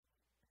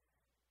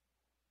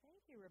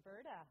you,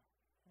 Roberta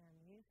and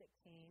music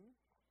team.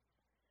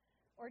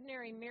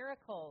 Ordinary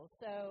miracles.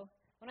 So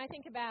when I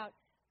think about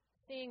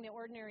seeing the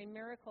ordinary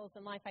miracles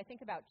in life, I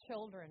think about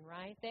children,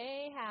 right?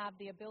 They have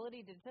the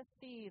ability to just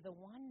see the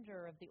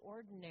wonder of the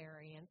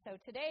ordinary. And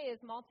so today is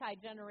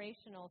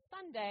Multi-Generational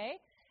Sunday,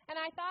 and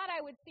I thought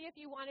I would see if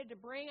you wanted to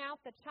bring out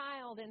the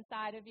child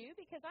inside of you,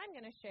 because I'm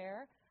going to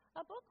share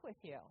a book with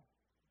you.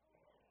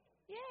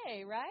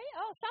 Yay, right?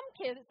 Oh, some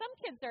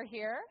kids are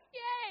here.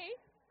 Yay!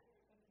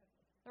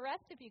 The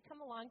rest of you,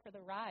 come along for the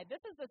ride.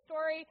 This is the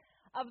story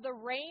of the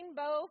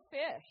rainbow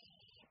fish,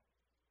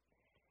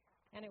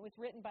 and it was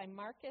written by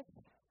Marcus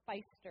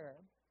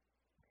Pfister.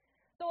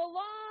 So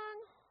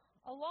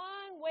a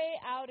long way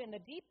out in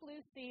the deep blue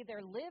sea,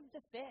 there lived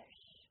a fish.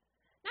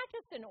 Not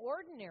just an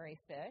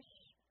ordinary fish,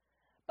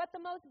 but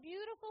the most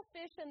beautiful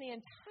fish in the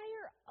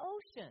entire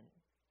ocean.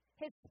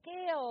 His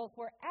scales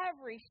were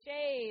every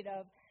shade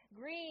of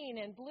green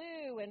and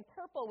blue and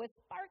purple, with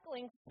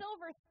sparkling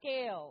silver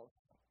scales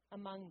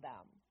among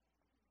them.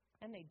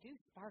 And they do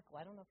sparkle.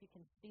 I don't know if you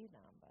can see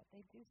them, but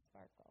they do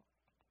sparkle.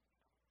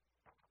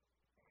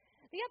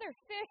 The other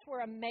fish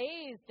were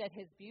amazed at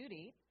his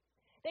beauty.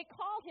 They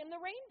called him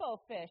the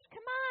rainbow fish.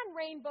 Come on,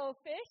 rainbow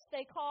fish,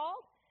 they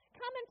called.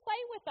 Come and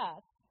play with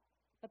us.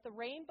 But the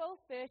rainbow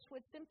fish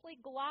would simply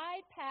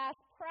glide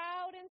past,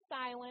 proud and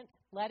silent,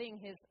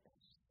 letting his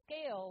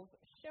scales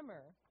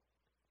shimmer.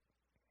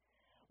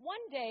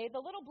 One day,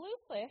 the little blue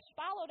fish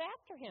followed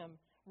after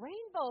him.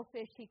 Rainbow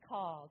fish, he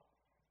called.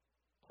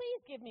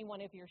 Please give me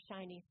one of your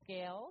shiny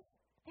scales.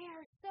 They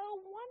are so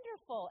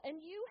wonderful, and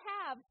you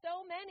have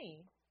so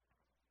many.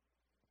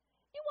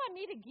 You want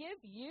me to give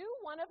you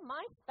one of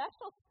my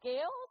special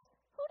scales?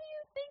 Who do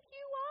you think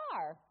you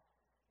are?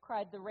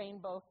 Cried the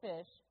rainbow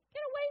fish.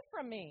 Get away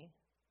from me.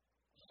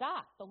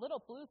 Shocked, the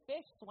little blue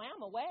fish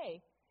swam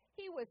away.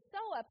 He was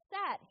so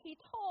upset, he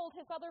told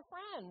his other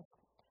friends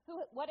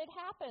what had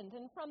happened,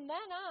 and from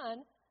then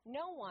on,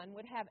 no one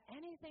would have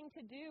anything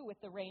to do with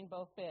the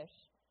rainbow fish.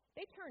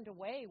 They turned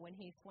away when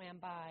he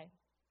swam by.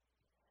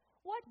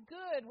 What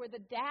good were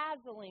the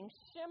dazzling,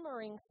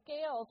 shimmering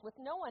scales with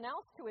no one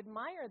else to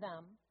admire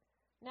them?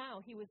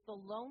 Now he was the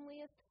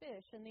loneliest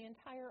fish in the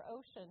entire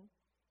ocean.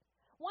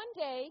 One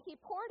day,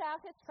 he poured out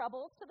his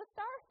troubles to the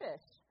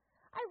starfish.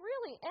 I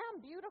really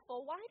am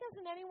beautiful. Why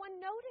doesn't anyone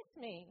notice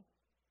me?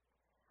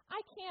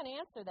 I can't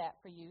answer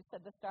that for you,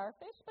 said the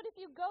starfish, but if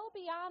you go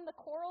beyond the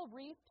coral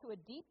reef to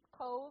a deep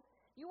cove,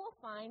 you will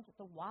find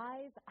the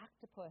wise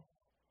octopus.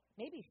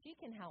 Maybe she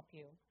can help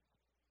you.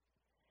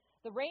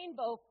 The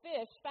rainbow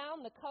fish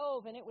found the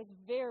cove, and it was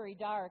very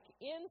dark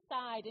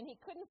inside, and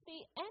he couldn't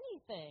see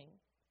anything.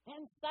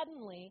 Then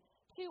suddenly,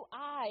 two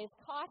eyes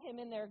caught him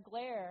in their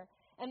glare,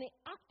 and the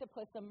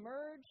octopus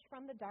emerged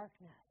from the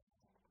darkness.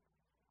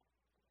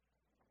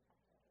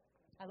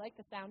 I like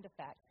the sound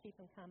effects. Keep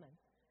them coming.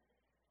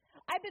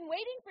 I've been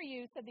waiting for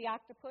you, said the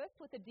octopus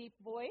with a deep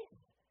voice.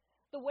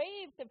 The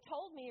waves have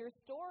told me your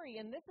story,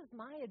 and this is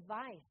my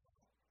advice.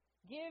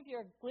 Give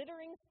your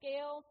glittering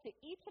scales to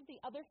each of the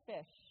other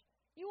fish.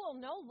 You will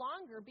no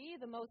longer be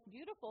the most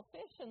beautiful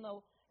fish in the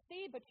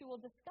sea, but you will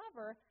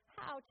discover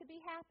how to be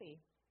happy.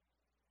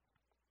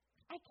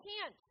 I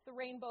can't, the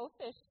rainbow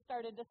fish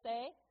started to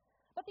say,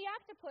 but the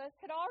octopus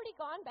had already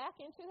gone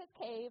back into his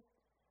cave.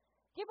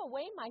 Give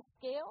away my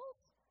scales?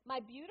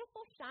 My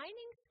beautiful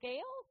shining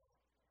scales?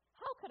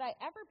 How could I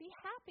ever be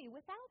happy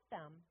without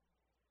them?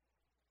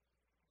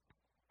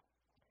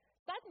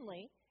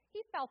 Suddenly,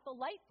 he felt the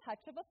light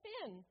touch of a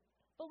fin.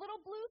 The little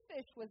blue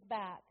fish was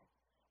back.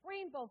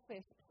 Rainbow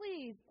fish,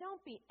 please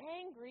don't be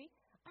angry.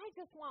 I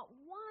just want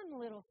one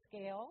little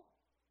scale.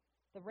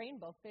 The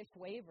rainbow fish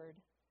wavered.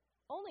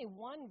 Only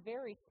one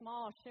very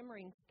small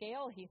shimmering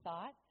scale, he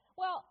thought.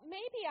 Well,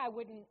 maybe I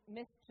wouldn't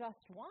miss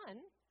just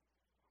one.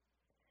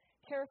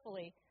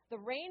 Carefully, the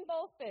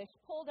rainbow fish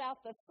pulled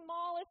out the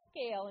smallest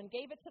scale and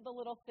gave it to the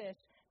little fish.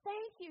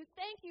 Thank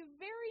you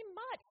very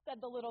much,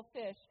 said the little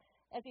fish,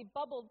 as he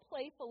bubbled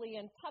playfully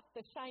and tucked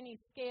the shiny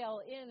scale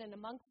in and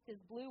amongst his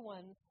blue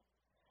ones.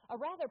 A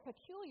rather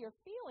peculiar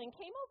feeling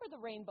came over the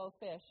rainbow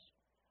fish.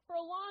 For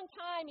a long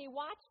time, he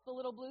watched the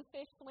little blue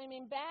fish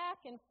swimming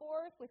back and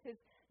forth with his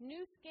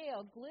new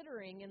scale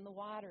glittering in the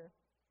water.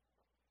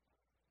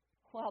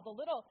 Well, the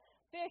little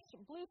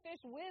blue fish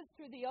whizzed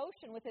through the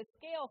ocean with his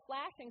scale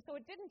flashing, so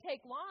it didn't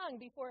take long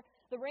before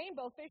the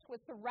rainbow fish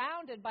was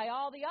surrounded by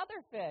all the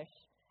other fish.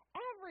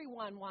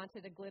 Everyone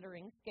wanted a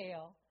glittering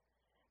scale.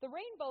 The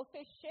rainbow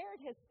fish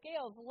shared his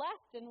scales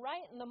left and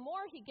right, and the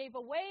more he gave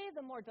away,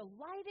 the more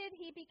delighted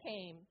he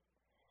became.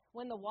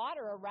 When the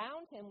water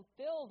around him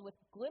filled with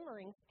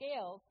glimmering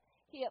scales,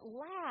 he at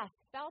last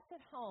felt at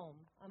home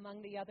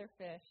among the other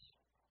fish.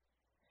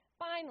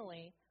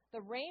 Finally, the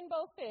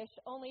rainbow fish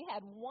only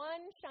had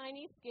one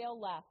shiny scale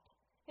left.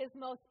 His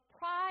most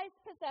prized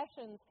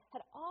possessions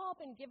had all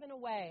been given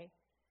away,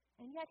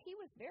 and yet he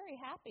was very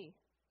happy.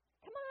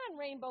 Come on,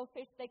 rainbow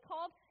fish, they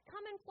called.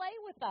 Come and play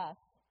with us.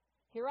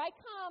 Here I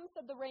come,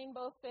 said the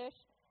rainbow fish,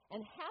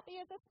 and happy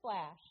as a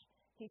splash,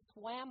 he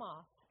swam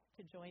off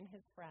to join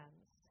his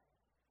friends.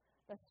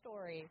 The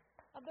story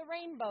of the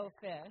rainbow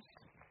fish.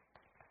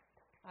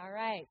 All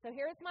right, so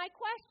here's my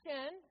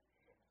question.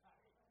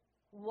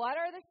 What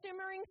are the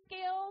shimmering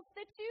scales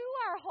that you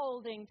are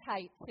holding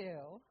tight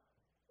to?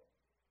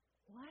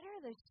 What are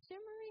the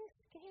shimmering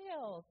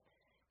scales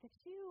that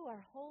you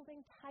are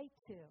holding tight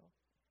to?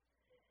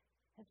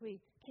 As we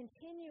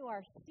continue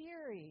our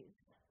series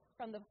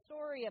from the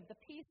story of the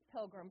Peace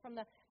Pilgrim, from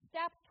the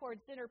steps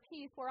towards inner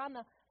peace, we're on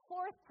the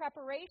fourth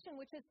preparation,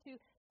 which is to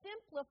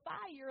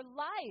simplify your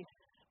life.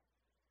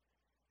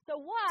 So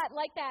what,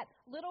 like that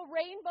little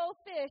rainbow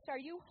fish, are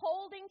you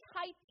holding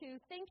tight to,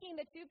 thinking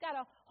that you've got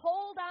to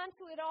hold on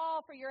to it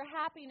all for your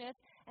happiness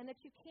and that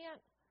you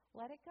can't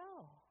let it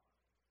go?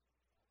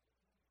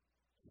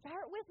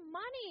 Start with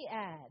money,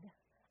 Ed.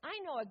 I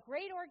know a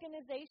great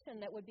organization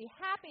that would be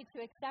happy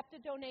to accept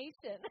a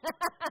donation.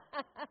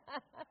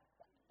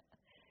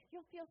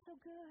 You'll feel so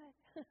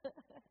good.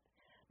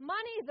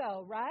 Money,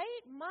 though,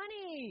 right?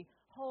 Money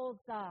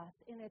holds us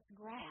in its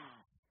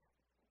grasp.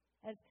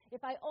 As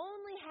if I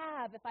only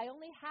have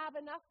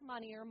enough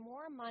money or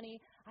more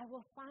money, I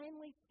will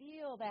finally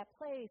feel that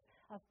place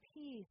of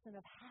peace and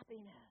of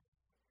happiness.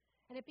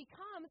 And it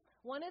becomes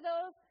one of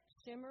those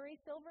shimmery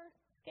silver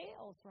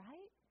scales,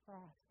 right, for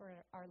us, for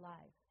our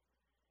lives.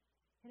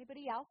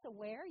 Anybody else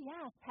aware?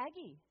 Yes,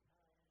 Peggy.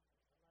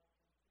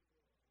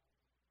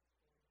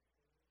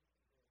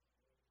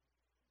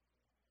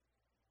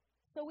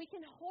 So we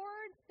can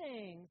hoard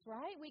things,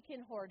 right? We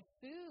can hoard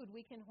food.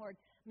 We can hoard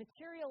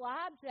material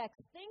objects,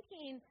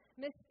 thinking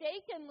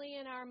mistakenly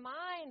in our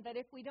mind that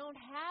if we don't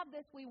have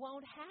this, we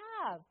won't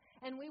have.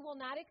 And we will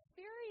not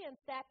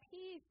experience that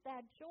peace,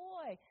 that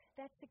joy,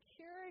 that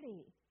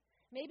security.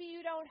 Maybe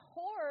you don't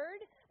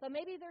hoard, but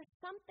maybe there's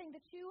something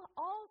that you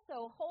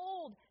also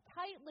hold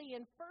tightly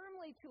and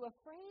firmly to,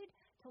 afraid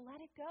to let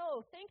it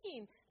go,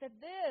 thinking that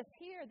this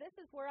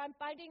is where I'm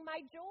finding my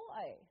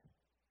joy.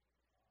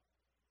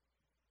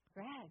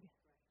 Greg.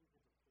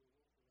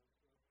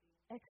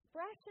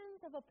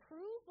 Expressions of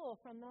approval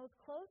from those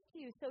close to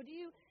you. So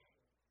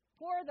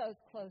for those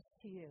close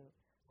to you.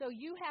 So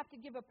you have to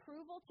give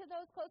approval to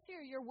those close to you,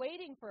 or you're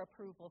waiting for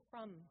approval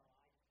from?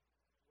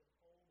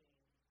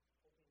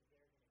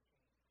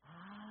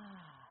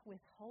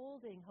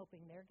 Withholding,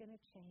 hoping they're going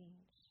to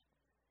change.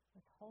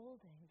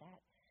 Withholding,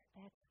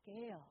 that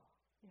scale.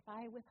 If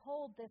I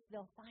withhold this,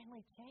 they'll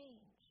finally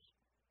change.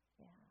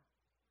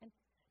 Yeah. And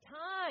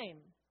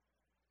time.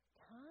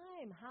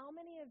 How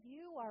many of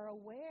you are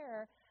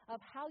aware of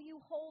how you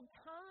hold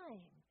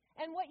time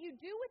and what you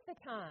do with the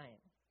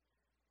time?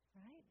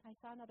 Right? I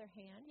saw another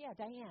hand. Yeah,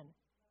 Diane.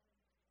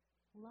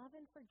 Love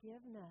and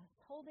forgiveness.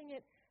 Holding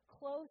it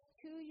close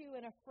to you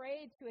and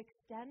afraid to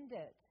extend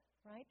it.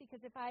 Right?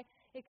 Because if I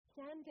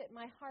extend it,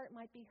 my heart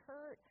might be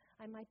hurt.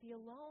 I might be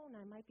alone.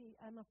 I'm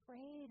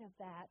afraid of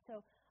that.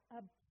 So a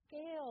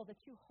scale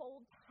that you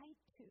hold tight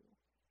to.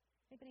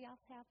 Anybody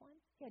else have one?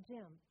 Yeah,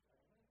 Jim.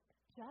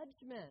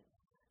 Judgment.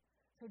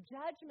 So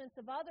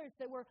judgments of others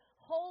that we're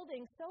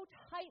holding so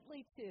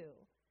tightly to.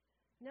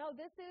 No,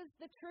 this is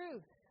the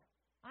truth.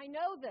 I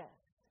know this.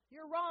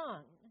 You're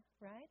wrong,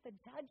 right? The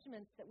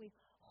judgments that we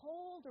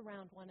hold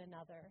around one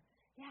another.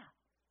 Yeah.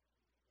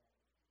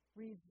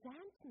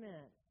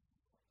 Resentment.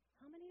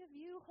 How many of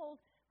you hold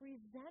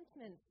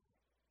resentment,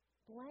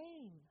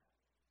 blame,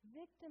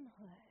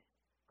 victimhood,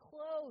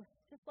 close,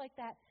 just like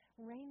that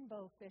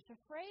rainbow fish,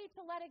 afraid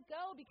to let it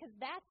go because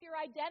that's your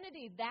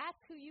identity. That's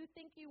who you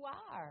think you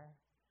are.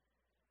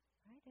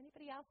 Right?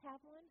 Anybody else have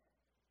one?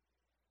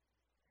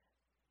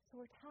 So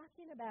we're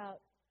talking about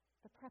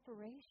the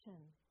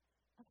preparation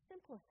of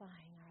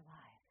simplifying our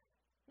life.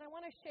 And I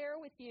want to share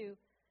with you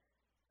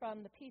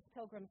from the Peace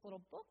Pilgrim's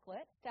little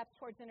booklet, Steps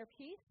Towards Inner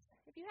Peace.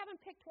 If you haven't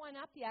picked one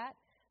up yet,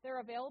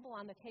 they're available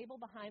on the table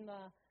behind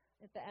the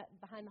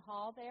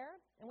hall there.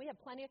 And we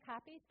have plenty of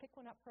copies. Pick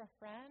one up for a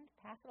friend,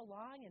 pass it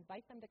along,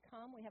 invite them to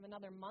come. We have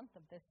another month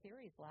of this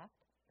series left.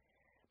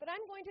 But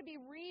I'm going to be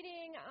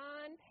reading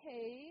on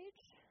page...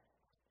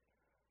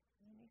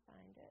 Let me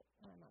find it.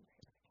 I'm on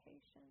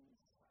purifications.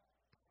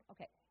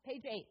 Okay,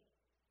 page 8.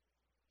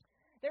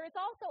 There is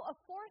also a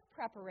fourth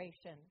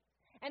preparation,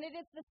 and it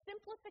is the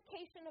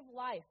simplification of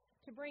life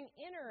to bring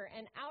inner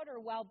and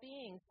outer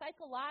well-being,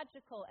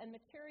 psychological and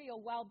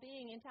material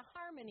well-being into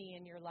harmony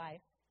in your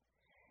life.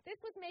 This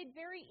was made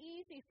very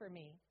easy for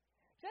me.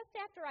 Just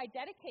after I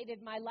dedicated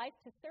my life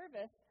to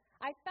service,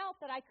 I felt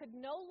that I could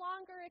no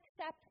longer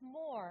accept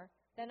more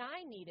than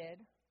I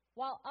needed,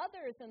 while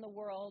others in the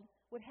world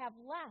would have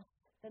less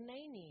than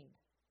they need.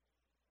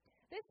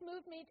 This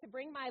moved me to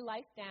bring my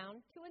life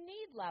down to a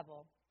need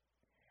level.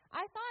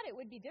 I thought it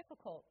would be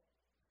difficult.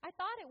 I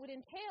thought it would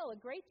entail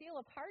a great deal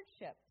of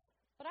hardship,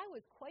 but I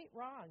was quite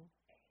wrong.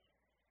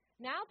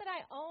 Now that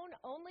I own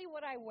only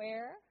what I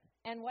wear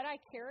and what I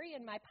carry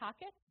in my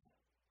pockets,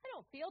 I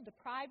don't feel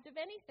deprived of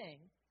anything.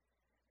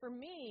 For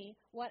me,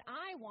 what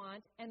I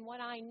want and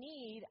what I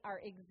need are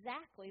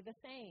exactly the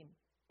same,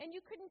 and you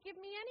couldn't give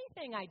me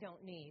anything I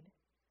don't need.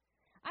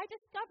 I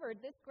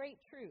discovered this great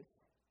truth.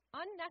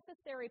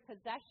 Unnecessary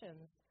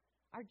possessions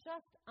are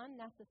just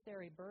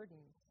unnecessary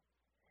burdens.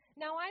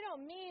 Now, I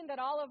don't mean that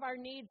all of our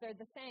needs are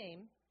the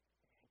same.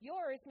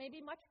 yours may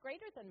be much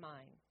greater than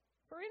mine.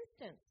 For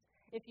instance,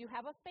 if you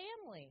have a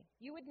family,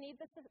 you would need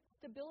the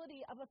stability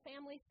of a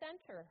family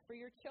center for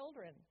your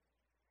children.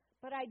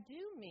 But I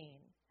do mean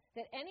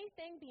that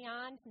anything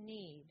beyond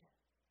need,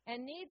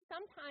 and need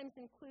sometimes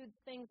includes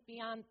things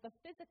beyond the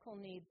physical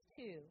needs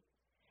too,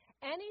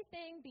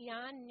 anything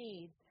beyond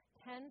needs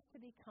tends to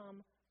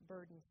become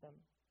burdensome.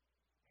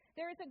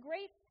 There is a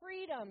great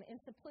freedom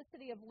in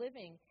simplicity of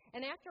living,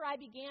 and after I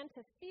began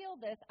to feel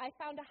this, I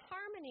found a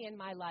harmony in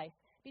my life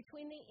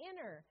between the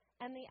inner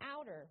and the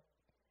outer.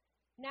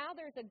 Now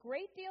there's a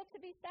great deal to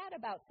be said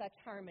about such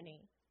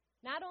harmony,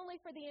 not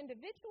only for the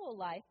individual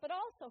life, but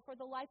also for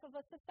the life of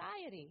a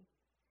society.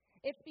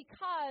 It's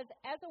because,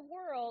 as a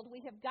world,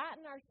 we have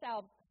gotten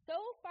ourselves so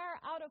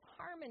far out of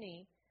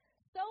harmony,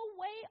 so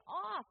way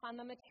off on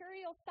the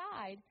material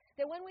side,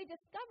 that when we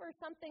discover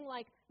something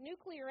like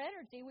nuclear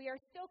energy, we are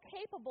still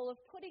capable of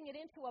putting it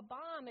into a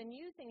bomb and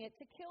using it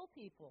to kill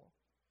people.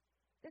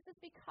 This is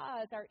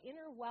because our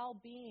inner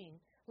well-being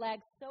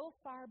lags so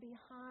far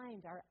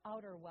behind our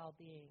outer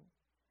well-being.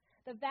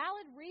 The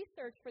valid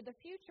research for the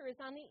future is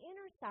on the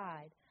inner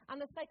side,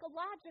 on the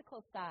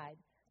psychological side,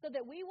 so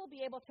that we will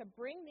be able to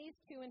bring these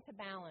two into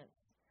balance,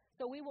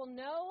 so we will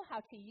know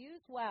how to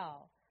use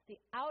well the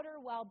outer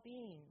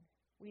well-being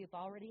we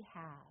already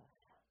have.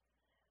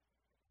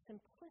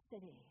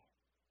 Simplicity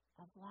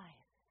of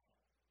life.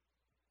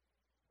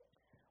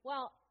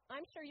 Well,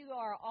 I'm sure you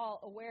are all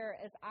aware,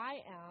 as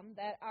I am,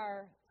 that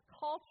our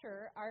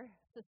culture, our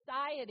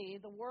society,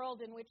 the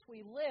world in which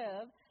we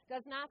live,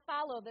 does not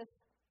follow this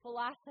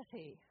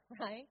philosophy,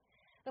 right?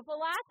 The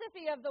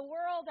philosophy of the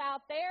world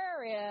out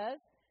there is,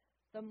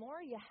 the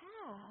more you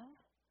have,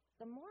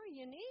 the more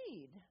you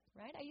need,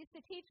 right? I used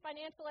to teach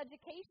financial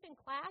education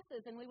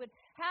classes, and we would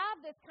have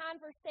this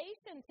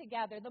conversation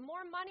together. The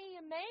more money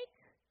you make,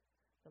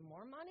 the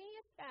more money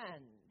you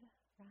spend,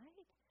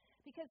 right?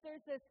 Because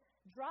there's this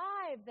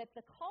drive that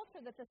the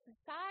culture, that the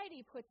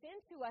society puts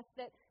into us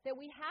that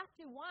we have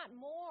to want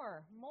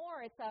more.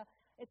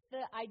 It's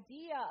the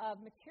idea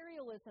of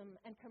materialism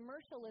and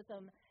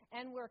commercialism,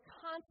 and we're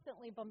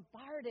constantly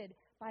bombarded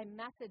by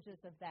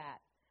messages of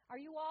that. Are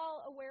you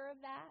all aware of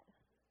that?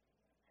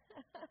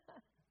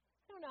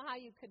 I don't know how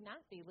you could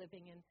not be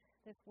living in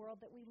this world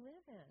that we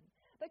live in.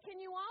 But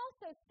can you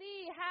also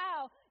see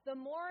how the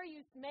more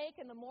you make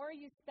and the more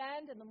you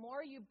spend and the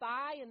more you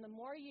buy and the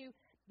more you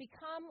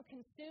become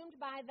consumed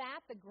by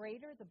that, the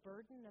greater the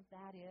burden of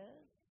that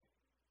is?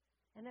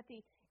 And that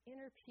the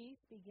inner peace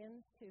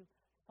begins to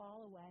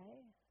fall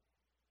away?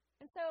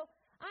 And so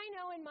I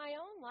know in my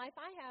own life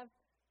I have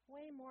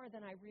way more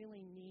than I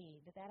really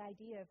need, that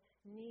idea of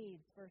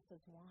needs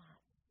versus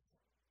wants.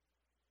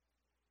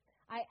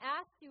 I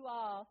ask you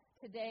all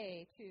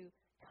today to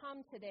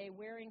come today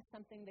wearing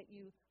something that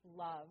you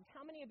loved.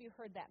 How many of you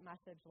heard that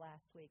message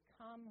last week?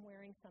 Come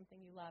wearing something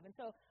you love. And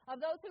so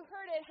of those who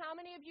heard it, how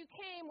many of you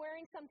came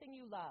wearing something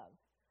you love?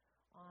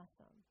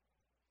 Awesome.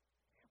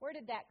 Where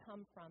did that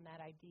come from, that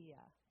idea?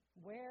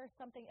 Wear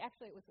something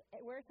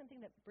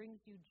that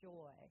brings you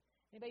joy.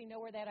 Anybody know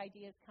where that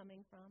idea is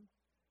coming from?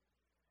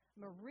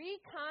 Marie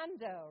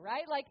Kondo,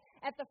 right? Like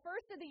at the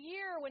first of the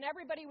year when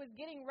everybody was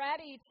getting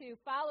ready to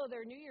follow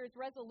their New Year's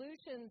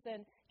resolutions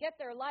and get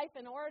their life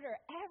in order,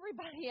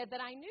 everybody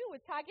that I knew was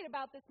talking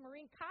about this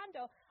Marie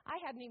Kondo. I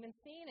hadn't even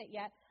seen it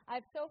yet.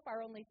 I've so far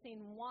only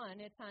seen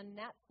one. It's on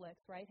Netflix,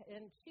 right?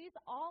 And she's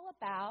all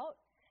about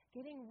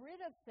getting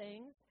rid of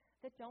things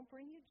that don't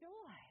bring you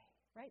joy,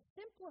 right?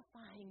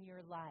 Simplifying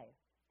your life.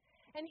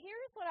 And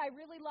here's what I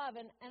really love,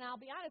 and I'll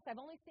be honest,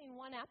 I've only seen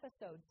one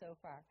episode so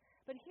far.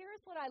 But here's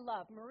what I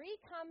love. Marie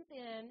comes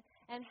in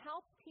and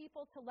helps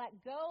people to let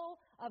go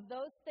of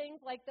those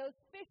things like those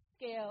fish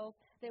scales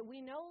that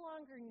we no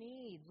longer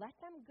need. Let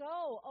them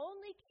go.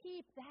 Only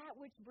keep that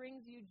which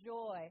brings you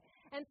joy.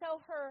 And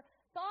so her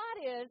thought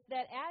is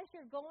that as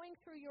you're going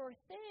through your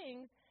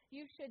things,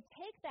 you should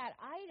take that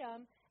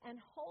item and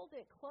hold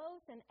it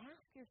close and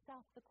ask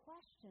yourself the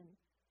question,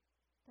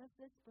 does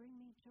this bring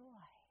me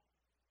joy?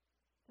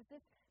 Does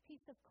this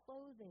piece of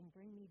clothing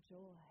bring me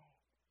joy?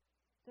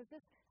 Does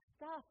this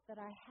stuff that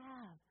I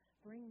have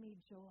bring me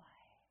joy?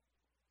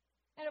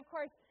 And of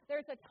course,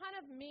 there's a ton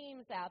of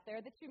memes out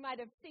there that you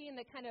might have seen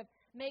that kind of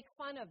make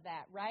fun of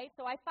that, right?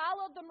 So I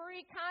followed the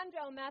Marie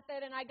Kondo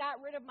method and I got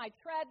rid of my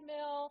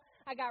treadmill.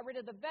 I got rid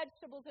of the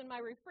vegetables in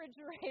my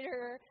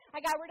refrigerator.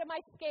 I got rid of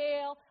my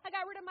scale. I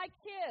got rid of my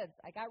kids.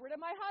 I got rid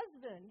of my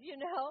husband,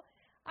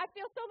 I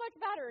feel so much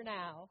better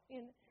now.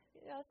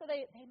 So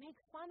they make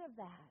fun of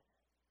that.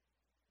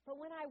 But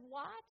when I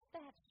watched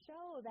that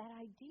show, that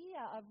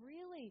idea of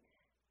really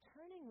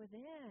turning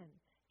within,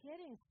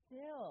 getting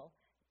still,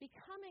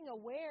 becoming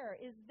aware,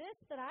 is this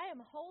that I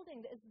am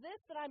holding, is this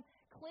that I'm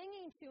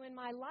clinging to in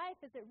my life,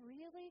 is it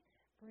really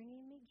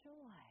bringing me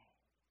joy?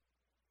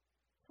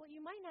 So what you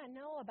might not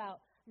know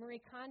about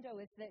Marie Kondo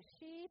is that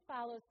she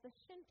follows the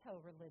Shinto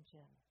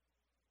religion.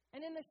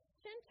 And in the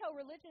Shinto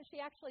religion,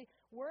 she actually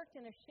worked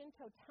in a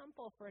Shinto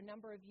temple for a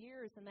number of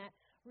years, and that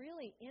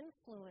really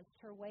influenced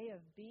her way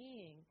of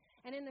being.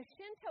 And in the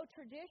Shinto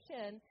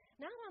tradition,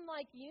 not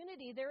unlike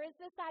unity, there is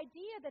this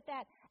idea that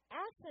that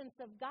essence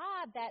of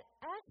God, that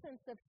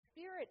essence of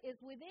Spirit is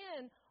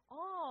within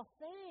all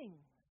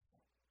things.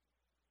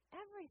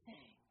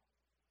 Everything.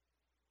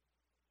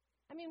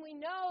 I mean, we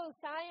know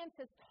science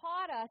has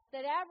taught us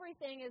that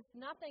everything is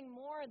nothing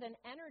more than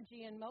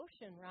energy in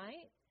motion,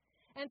 right?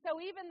 And so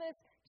even this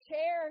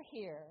chair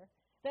here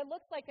that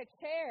looks like a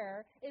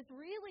chair is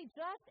really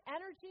just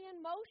energy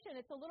in motion.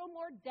 It's a little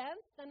more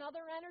dense than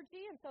other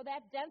energy, and so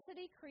that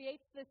density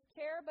creates this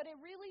chair, but it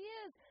really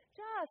is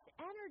just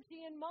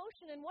energy in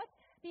motion. And what's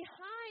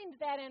behind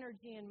that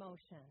energy in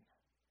motion?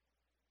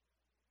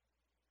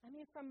 I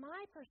mean, from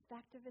my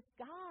perspective, it's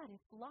God,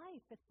 it's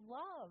life, it's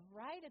love,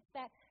 right? It's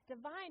that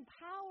divine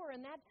power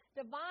and that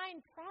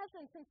divine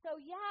presence. And so,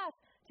 yes,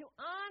 to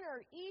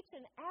honor each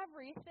and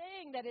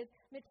everything that is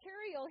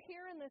material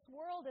here in this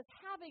world as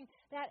having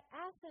that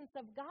essence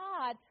of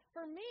God,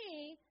 for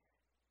me,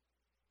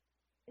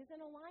 is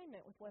in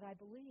alignment with what I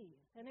believe.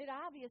 And it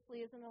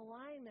obviously is in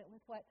alignment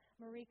with what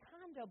Marie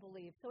Kondo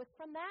believes. So it's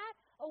from that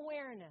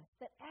awareness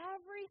that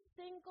every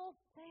single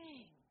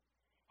thing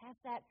has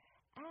that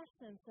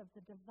essence of the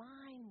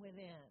divine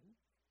within.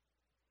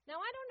 Now,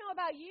 I don't know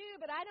about you,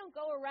 but I don't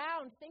go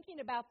around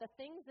thinking about the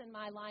things in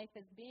my life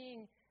as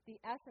being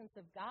the essence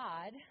of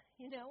God.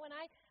 You know, when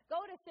I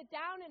go to sit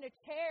down in a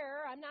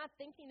chair, I'm not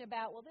thinking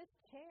about, well, this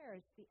chair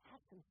is the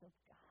essence of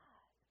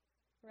God,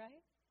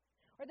 right?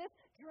 Or this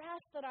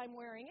dress that I'm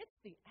wearing, it's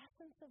the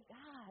essence of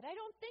God. I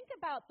don't think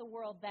about the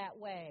world that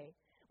way.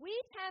 We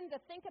tend to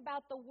think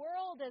about the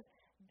world as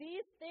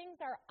these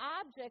things are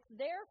objects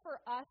there for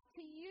us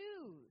to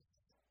use.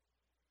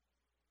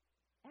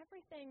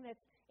 Everything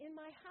that's in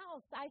my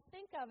house I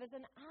think of as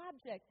an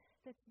object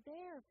that's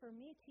there for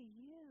me to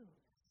use.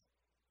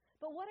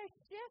 But what a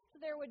shift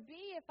there would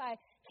be if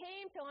I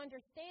came to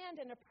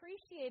understand and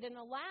appreciate and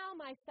allow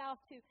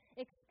myself to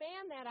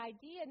expand that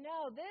idea.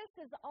 No, this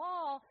is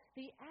all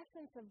the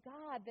essence of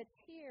God that's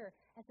here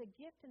as a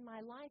gift in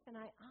my life, and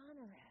I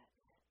honor it.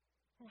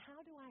 And how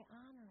do I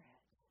honor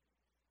it?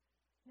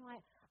 You know,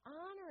 I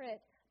honor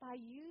it by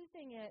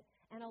using it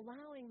and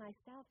allowing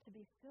myself to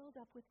be filled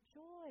up with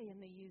joy in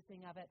the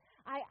using of it.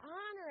 I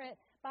honor it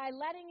by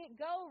letting it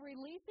go,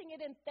 releasing it,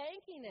 and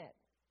thanking it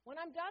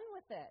when I'm done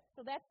with it.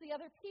 So that's the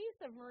other piece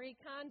of Marie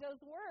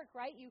Kondo's work,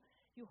 right? You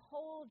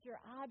hold your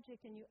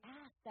object and you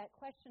ask that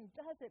question,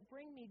 does it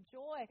bring me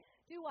joy?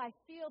 Do I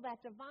feel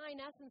that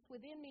divine essence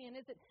within me, and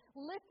is it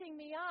lifting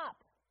me up?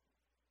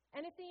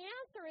 And if the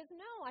answer is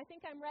no, I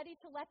think I'm ready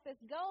to let this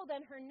go,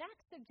 then her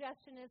next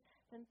suggestion is,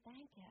 then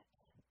thank it.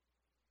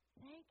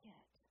 Thank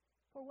it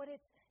for what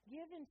it's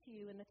given to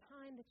you in the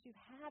time that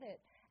you've had it.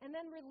 And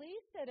then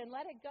release it and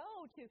let it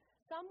go to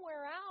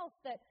somewhere else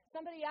that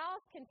somebody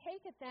else can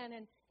take it then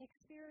and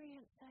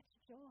experience such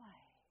joy.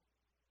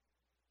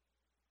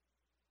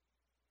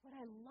 What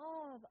I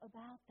love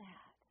about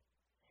that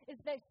is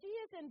that she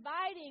is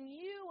inviting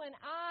you and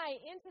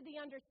I into the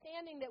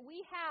understanding that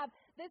we have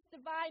this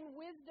divine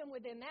wisdom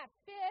within. That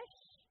fish,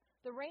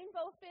 the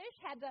rainbow fish,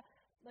 had to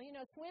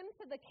swim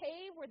to the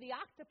cave where the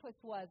octopus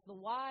was, the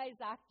wise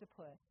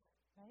octopus,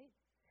 right?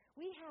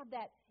 We have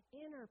that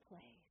inner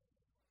place,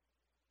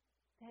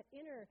 that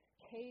inner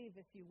cave,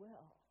 if you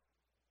will,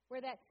 where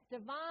that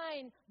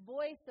divine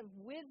voice of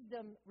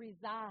wisdom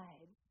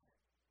resides,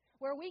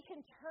 where we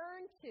can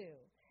turn to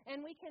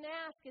and we can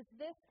ask, is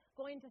this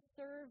going to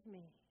serve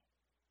me?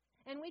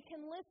 And we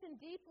can listen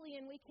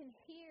deeply and we can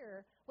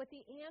hear what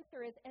the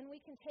answer is, and we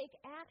can take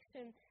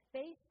action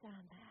based on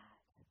that.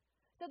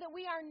 So that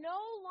we are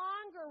no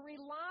longer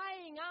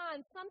relying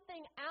on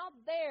something out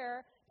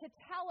there to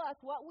tell us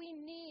what we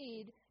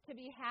need to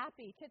be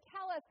happy, to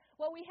tell us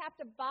what we have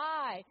to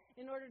buy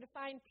in order to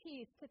find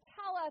peace, to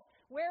tell us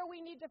where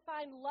we need to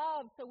find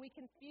love so we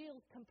can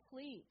feel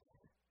complete.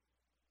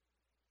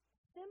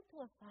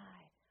 Simplify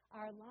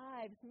our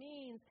lives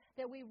means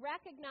that we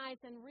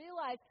recognize and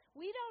realize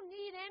we don't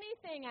need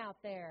anything out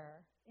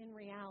there in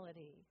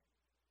reality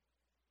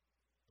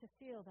to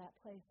feel that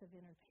place of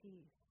inner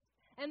peace.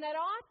 And that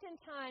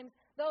oftentimes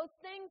those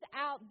things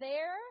out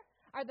there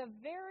are the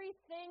very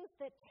things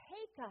that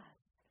take us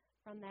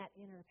from that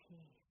inner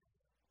peace.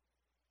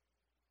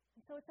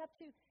 And so it's up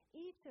to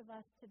each of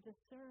us to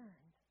discern,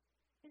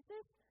 is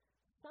this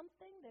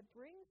something that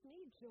brings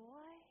me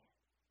joy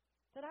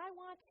that I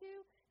want to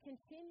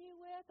continue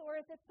with? Or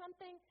is it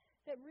something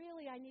that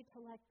really I need to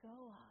let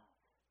go of,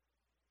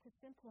 to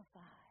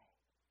simplify,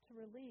 to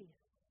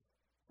release,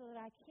 so that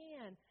I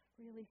can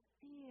really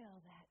feel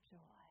that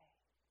joy?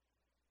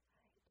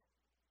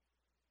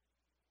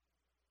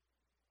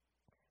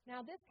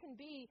 Now, this can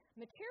be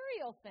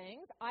material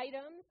things,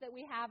 items that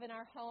we have in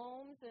our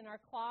homes, in our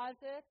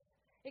closets.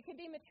 It can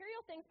be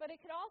material things, but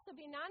it could also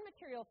be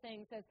non-material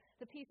things, as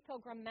the Peace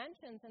Pilgrim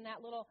mentions in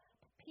that little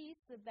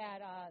piece of that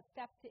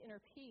Steps to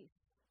Inner Peace.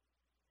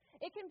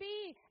 It can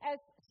be, as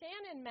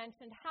Shannon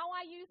mentioned, how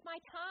I use my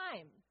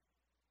time.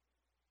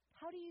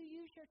 How do you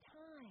use your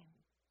time?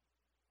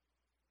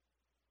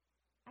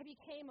 I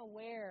became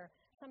aware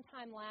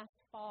sometime last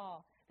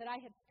fall that I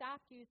had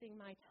stopped using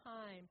my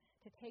time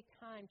to take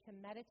time to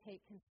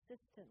meditate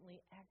consistently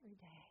every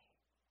day.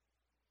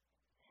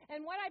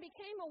 And what I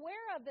became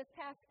aware of this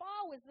past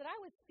fall was that I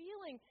was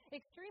feeling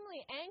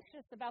extremely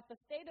anxious about the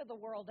state of the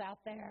world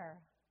out there.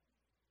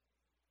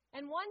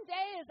 And one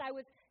day as I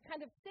was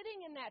kind of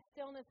sitting in that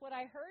stillness, what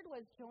I heard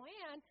was,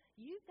 Joanne,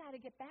 you've got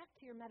to get back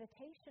to your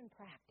meditation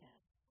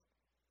practice.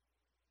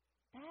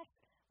 That's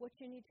what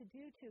you need to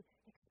do to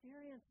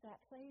experience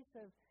that place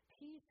of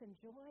peace and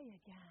joy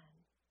again.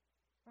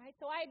 Right?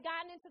 So I had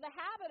gotten into the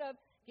habit of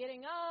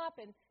getting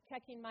up and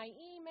checking my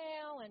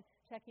email and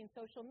checking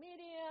social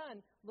media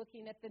and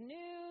looking at the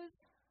news,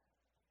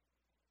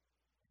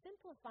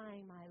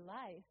 simplifying my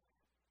life,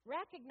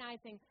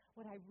 recognizing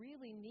what I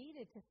really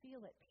needed to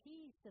feel at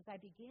peace as I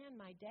began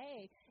my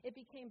day. It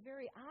became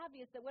very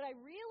obvious that what I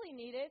really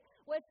needed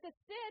was to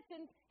sit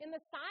in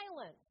the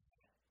silence.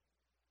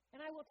 And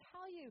I will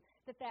tell you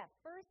that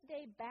first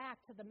day back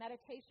to the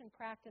meditation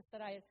practice that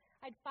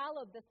I'd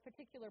followed this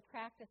particular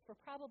practice for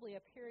probably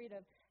a period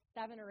of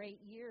 7 or 8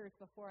 years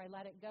before I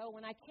let it go.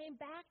 When I came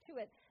back to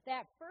it,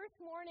 that first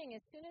morning,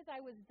 as soon as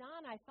I was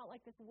done, I felt like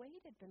this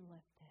weight had been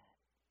lifted.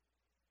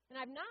 And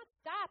I've not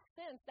stopped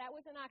since. That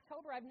was in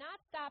October. I've not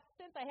stopped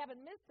since. I haven't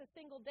missed a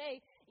single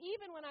day,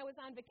 even when I was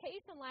on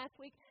vacation last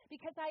week,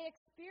 because I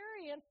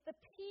experienced the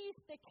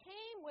peace that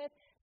came with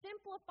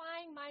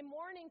simplifying my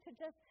morning to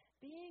just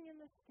being in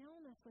the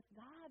stillness with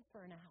God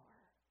for an hour.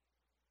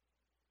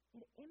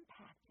 It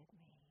impacted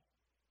me.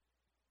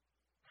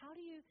 How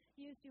do you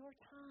use your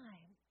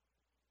time?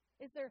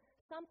 Is there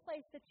some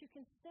place that you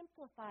can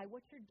simplify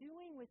what you're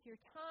doing with your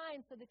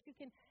time so that you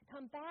can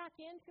come back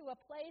into a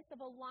place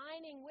of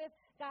aligning with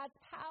God's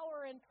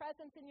power and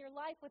presence in your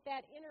life, with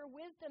that inner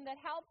wisdom that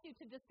helps you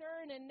to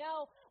discern and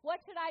know what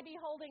should I be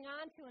holding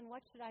on to and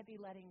what should I be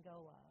letting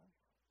go of?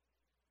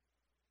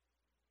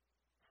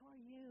 How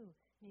are you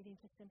needing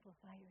to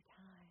simplify your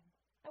time?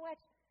 I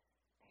watch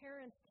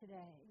parents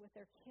today with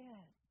their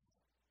kids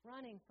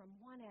running from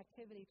one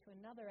activity to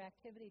another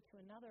activity to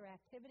another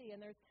activity, and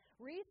there's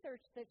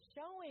research that's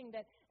showing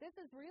that this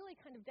is really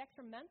kind of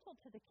detrimental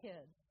to the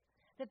kids,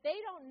 that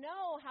they don't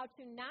know how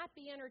to not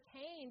be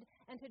entertained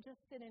and to just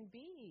sit and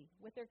be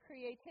with their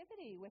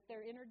creativity, with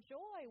their inner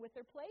joy, with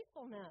their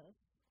playfulness.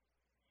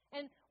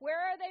 And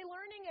where are they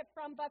learning it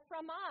from but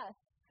from us?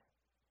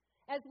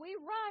 As we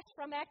rush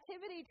from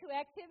activity to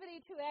activity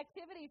to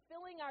activity,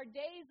 filling our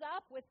days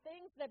up with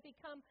things that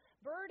become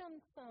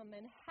burdensome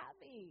and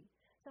heavy.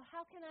 So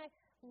how can I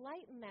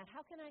lighten that?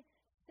 How can I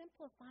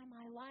simplify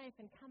my life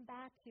and come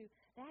back to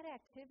that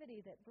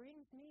activity that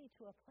brings me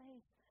to a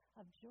place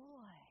of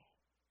joy,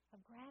 of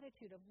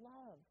gratitude, of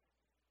love,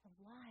 of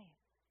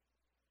life?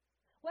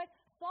 What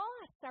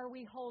thoughts are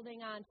we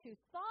holding on to?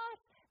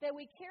 Thoughts that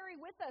we carry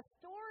with us,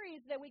 stories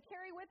that we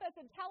carry with us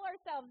and tell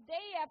ourselves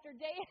day after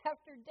day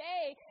after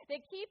day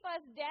that keep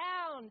us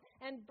down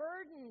and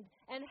burdened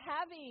and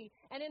heavy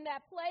and in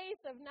that place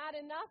of not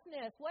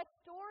enoughness. What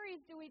stories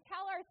do we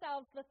tell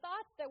ourselves, the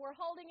thoughts that we're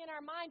holding in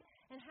our mind,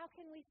 and how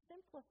can we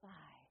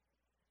simplify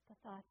the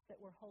thoughts that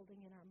we're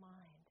holding in our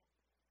mind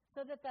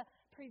so that the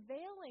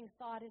prevailing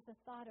thought is a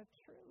thought of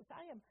truth?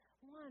 I am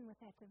one with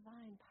that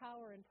divine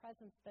power and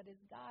presence that is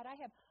God. I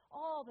have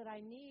all that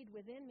I need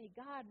within me.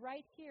 God,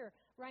 right here,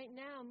 right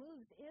now,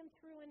 moves in,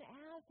 through, and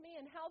as me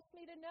and helps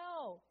me to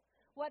know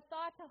what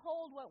thought to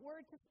hold, what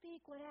word to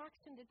speak, what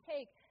action to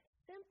take.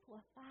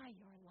 Simplify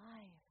your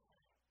life.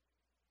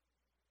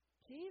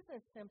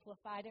 Jesus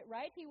simplified it,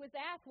 right? He was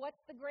asked,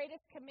 what's the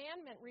greatest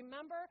commandment?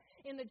 Remember,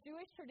 in the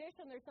Jewish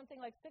tradition, there's something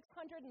like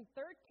 613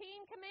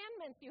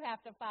 commandments you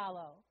have to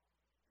follow.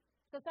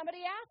 So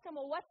somebody asked him,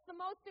 well, what's the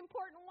most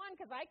important one?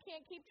 Because I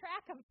can't keep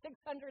track of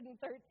 613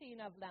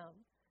 of them.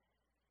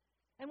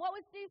 And what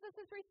was Jesus'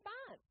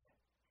 response?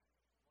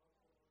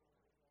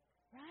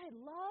 Right,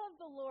 love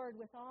the Lord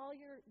with all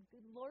your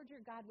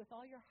God with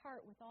all your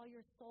heart, with all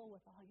your soul,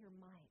 with all your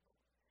might.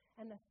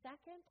 And the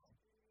second,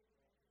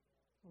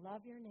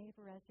 love your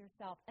neighbor as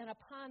yourself. And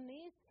upon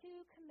these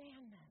two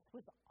commandments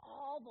was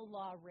all the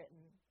law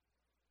written.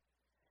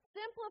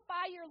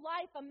 Simplify your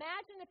life.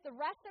 Imagine if the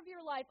rest of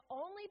your life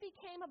only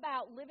became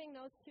about living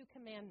those two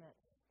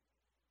commandments.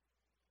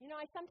 You know,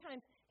 I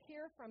sometimes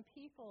hear from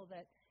people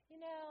that,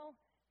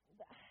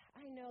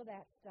 I know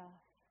that stuff.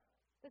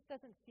 This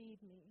doesn't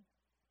feed me.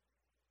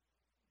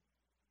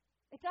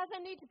 It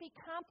doesn't need to be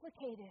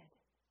complicated.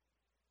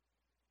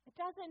 It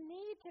doesn't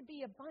need to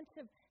be a bunch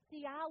of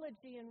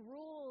theology and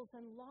rules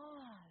and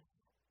laws.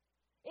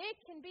 It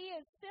can be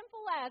as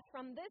simple as,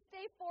 from this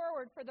day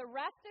forward, for the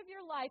rest of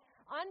your life,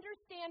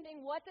 understanding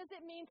what does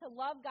it mean to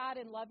love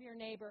God and love your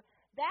neighbor.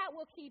 That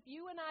will keep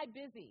you and I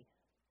busy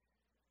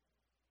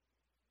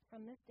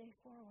from this day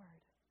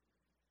forward.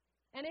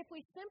 And if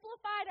we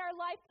simplified our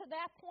life to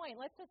that point,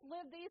 let's just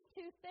live these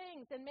two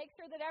things and make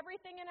sure that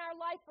everything in our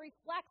life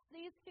reflects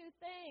these two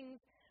things,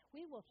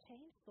 we will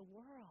change the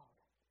world.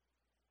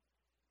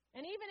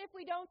 And even if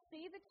we don't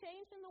see the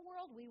change in the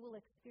world, we will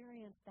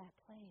experience that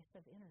place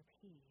of inner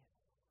peace.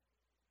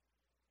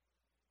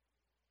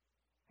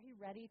 Are you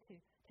ready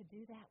to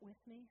do that with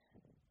me?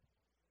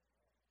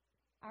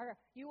 Are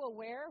you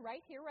aware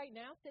right here, right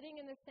now, sitting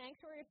in this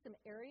sanctuary, of some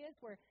areas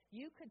where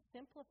you could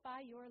simplify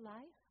your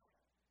life?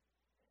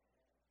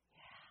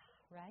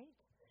 Yeah, right?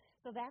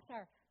 So that's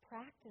our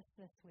practice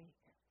this week.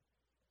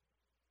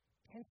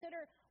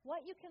 Consider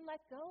what you can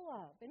let go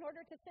of in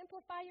order to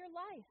simplify your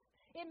life.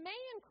 It may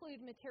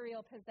include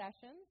material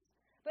possessions,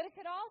 but it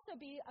could also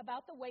be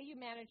about the way you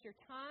manage your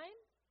time,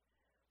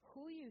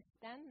 who you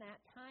spend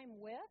that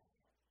time with,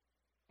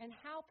 and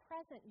how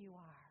present you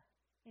are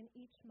in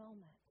each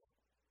moment.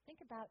 Think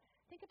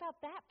about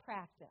that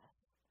practice.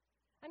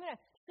 I'm going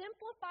to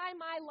simplify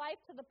my life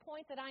to the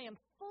point that I am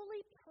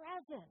fully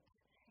present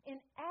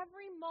in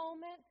every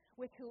moment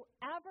with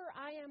whoever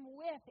I am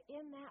with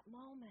in that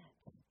moment.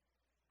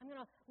 I'm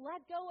going to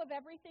let go of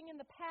everything in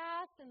the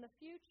past and the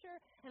future,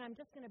 and I'm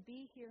just going to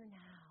be here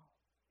now.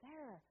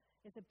 There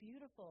is a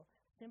beautiful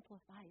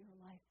simplify your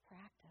life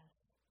practice.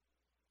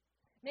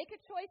 Make a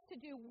choice to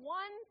do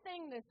one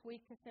thing this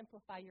week to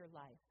simplify your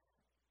life.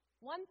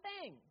 One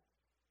thing.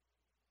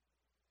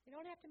 You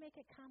don't have to make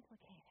it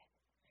complicated.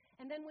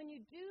 And then when you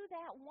do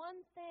that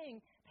one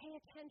thing, pay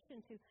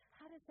attention to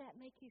how does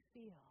that make you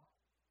feel?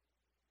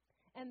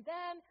 And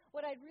then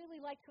what I'd really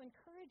like to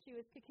encourage you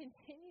is to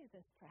continue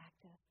this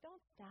practice.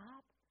 Don't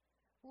stop.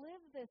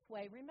 Live this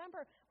way.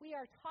 Remember, we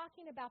are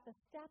talking about the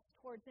steps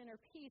towards inner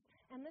peace,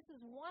 and this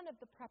is one of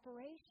the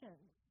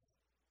preparations.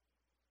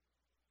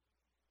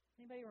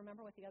 Anybody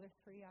remember what the other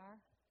three are?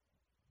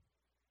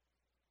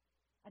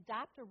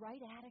 Adopt a right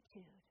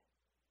attitude.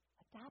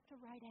 Adopt a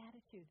right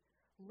attitude.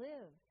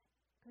 Live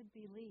good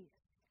beliefs.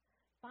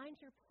 Find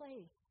your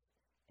place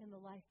in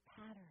the life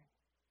pattern.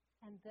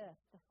 And this,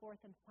 the fourth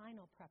and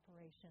final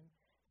preparation,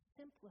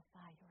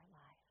 simplify your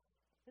life.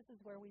 This is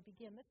where we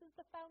begin. This is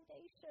the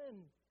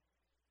foundation.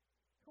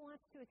 Who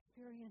wants to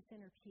experience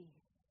inner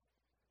peace?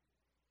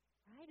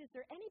 Right? Is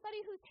there anybody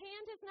whose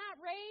hand is not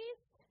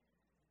raised?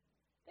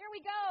 There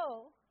we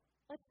go.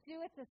 Let's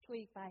do it this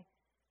week by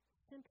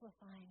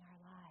simplifying our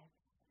lives.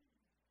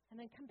 And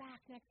then come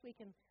back next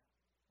week and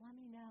let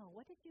me know.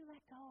 What did you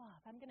let go of?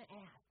 I'm going to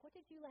ask. What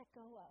did you let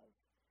go of?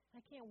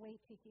 I can't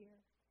wait to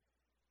hear.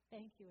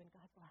 Thank you, and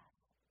God bless.